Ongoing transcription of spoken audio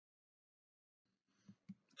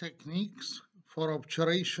Techniques for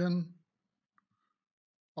obturation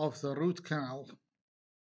of the root canal.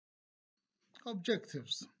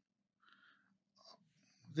 Objectives.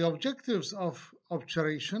 The objectives of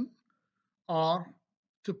obturation are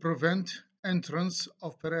to prevent entrance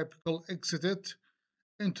of periapical exudate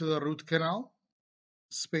into the root canal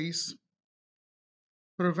space,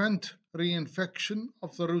 prevent reinfection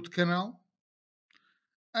of the root canal,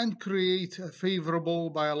 and create a favorable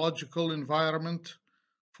biological environment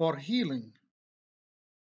for healing.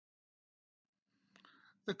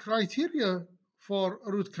 The criteria for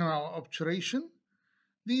root canal obturation,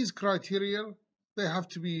 these criteria, they have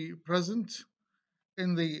to be present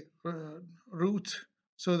in the root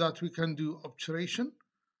so that we can do obturation.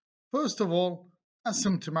 First of all,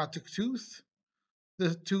 asymptomatic tooth.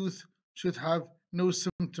 The tooth should have no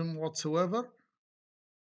symptom whatsoever,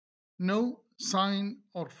 no sign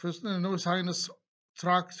or no sinus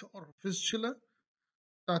tract or fistula.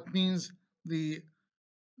 That means the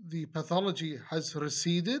pathology has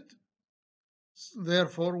receded,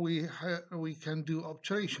 therefore we can do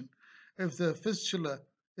obturation. If the fistula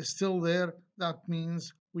is still there, that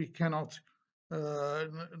means we cannot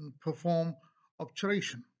perform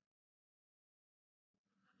obturation.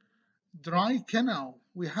 Dry canal,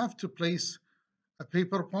 we have to place a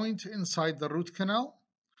paper point inside the root canal,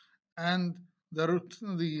 and the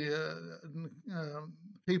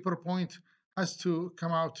paper point has to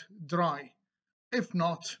come out dry. If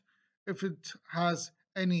not, if it has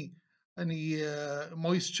any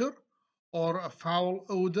moisture or a foul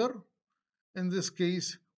odor, in this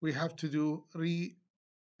case we have to do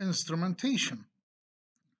re-instrumentation.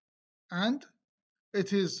 And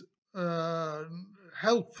it is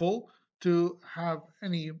helpful to have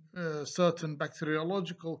any certain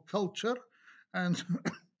bacteriological culture, and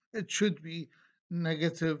it should be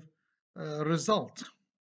negative result.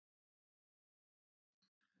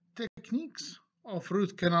 Techniques of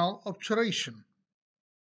root canal obturation.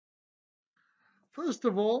 First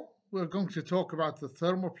of all, we're going to talk about the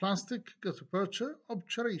thermoplastic gutta-percha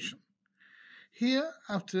obturation. Here,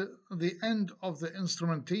 after the end of the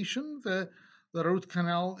instrumentation, the root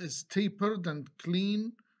canal is tapered and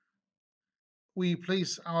clean. We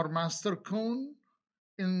place our master cone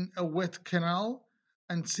in a wet canal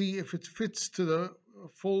and see if it fits to the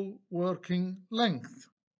full working length.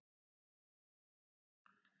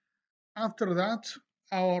 After that,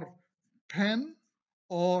 our pen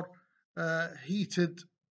or heated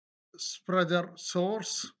spreader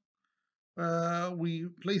source, we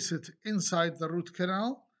place it inside the root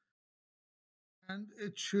canal, and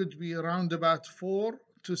it should be around about 4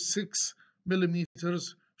 to 6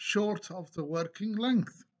 millimeters short of the working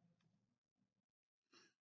length.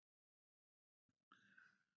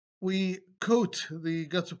 We coat the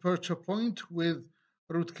gutta-percha point with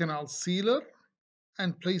root canal sealer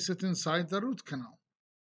and place it inside the root canal.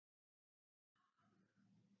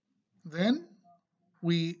 Then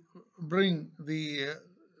we bring the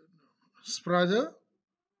spreader,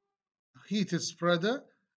 heated spreader,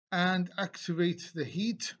 and activate the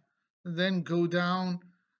heat, then go down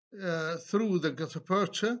through the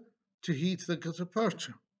gutta-percha to heat the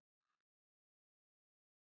gutta-percha.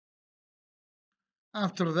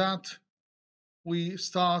 After that, we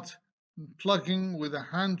start plugging with a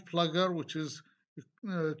hand plugger, which is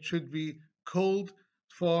should be cold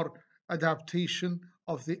for adaptation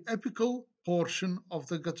of the apical portion of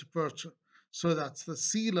the gutta-percha, so that the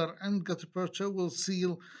sealer and gutta-percha will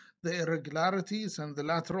seal the irregularities and the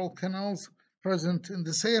lateral canals present in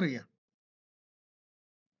this area.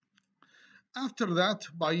 After that,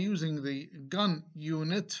 by using the gun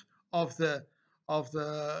unit of the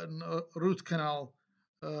root canal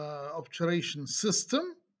obturation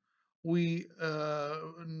system, we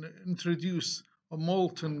introduce a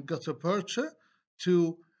molten gutta-percha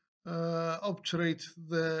to obturate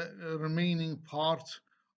the remaining part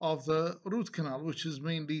of the root canal, which is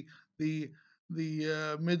mainly the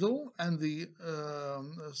middle and the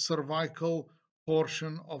cervical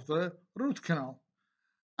portion of the root canal.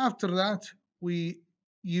 After that, we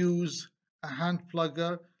use a hand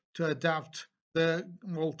plugger to adapt the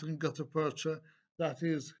molten gutta-percha that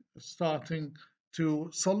is starting to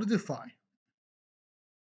solidify.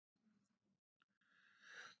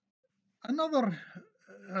 Another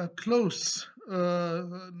close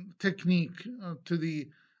technique to the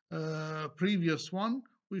previous one,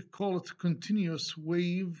 we call it continuous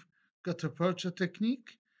wave gutta-percha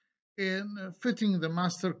technique. In fitting the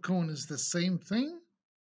master cone is the same thing.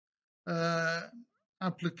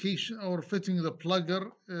 Application or fitting the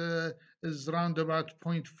plugger is around about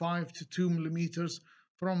 0.5 to 2 millimeters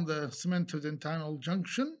from the cemento-dentinal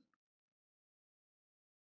junction.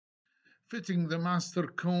 fitting the master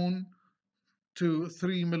cone to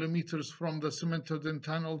 3 millimeters from the cemented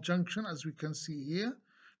internal junction, as we can see here,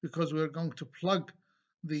 because we're going to plug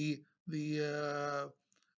the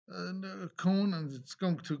cone, and it's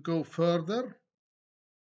going to go further.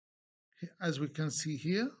 As we can see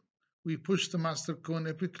here, we push the master cone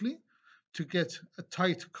epically to get a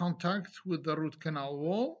tight contact with the root canal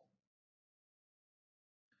wall.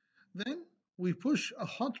 Then we push a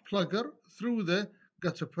hot plugger through the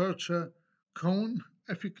gutta percha cone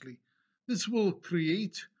epically. This will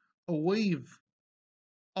create a wave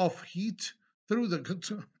of heat through the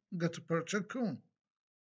gutta percha cone.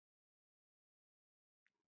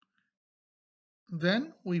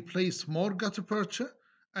 Then we place more gutta percha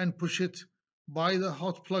and push it by the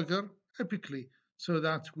hot plugger epically so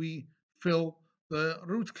that we fill the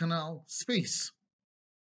root canal space.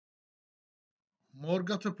 More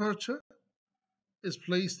gutta percha is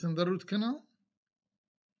placed in the root canal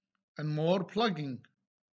and more plugging.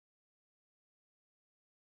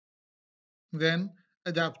 Then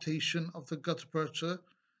adaptation of the gutta percha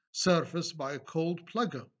surface by a cold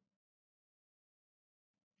plugger.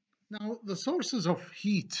 Now, the sources of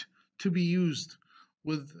heat to be used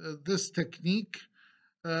with this technique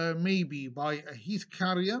may be by a heat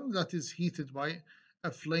carrier that is heated by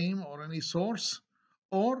a flame or any source,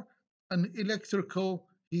 or an electrical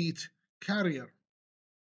heat carrier.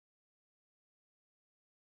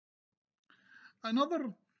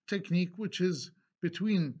 Another technique, which is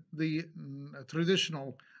between the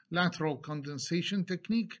traditional lateral condensation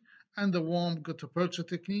technique and the warm gutta percha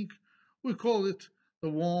technique, we call it the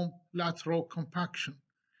warm lateral compaction.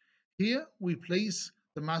 Here we place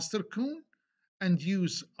the master cone and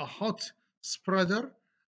use a hot spreader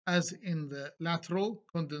as in the lateral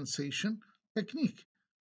condensation technique.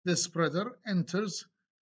 The spreader enters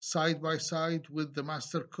side by side with the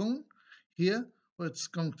master cone. Here it's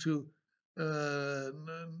going to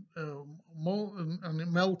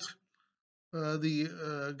melt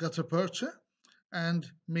the gutta percha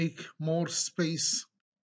and make more space.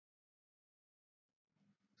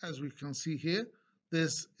 As we can see here,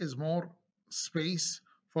 this is more space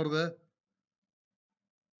for the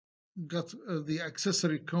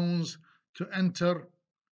accessory cones to enter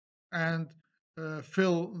and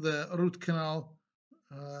fill the root canal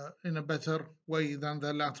in a better way than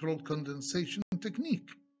the lateral condensation technique.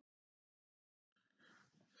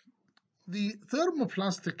 The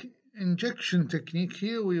thermoplastic injection technique,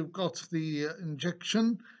 here we've got the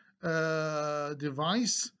injection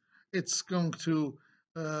device. It's going to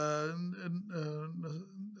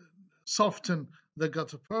soften the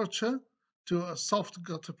gutta percha to a soft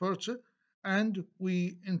gutta percha, and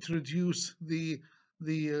we introduce the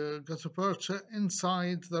gutta percha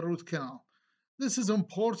inside the root canal. This is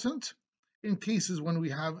important in cases when we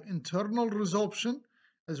have internal resorption.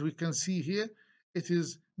 As we can see here, it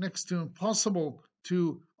is next to impossible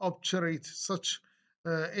to obturate such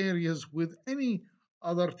areas with any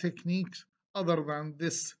other techniques other than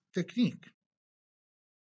this technique.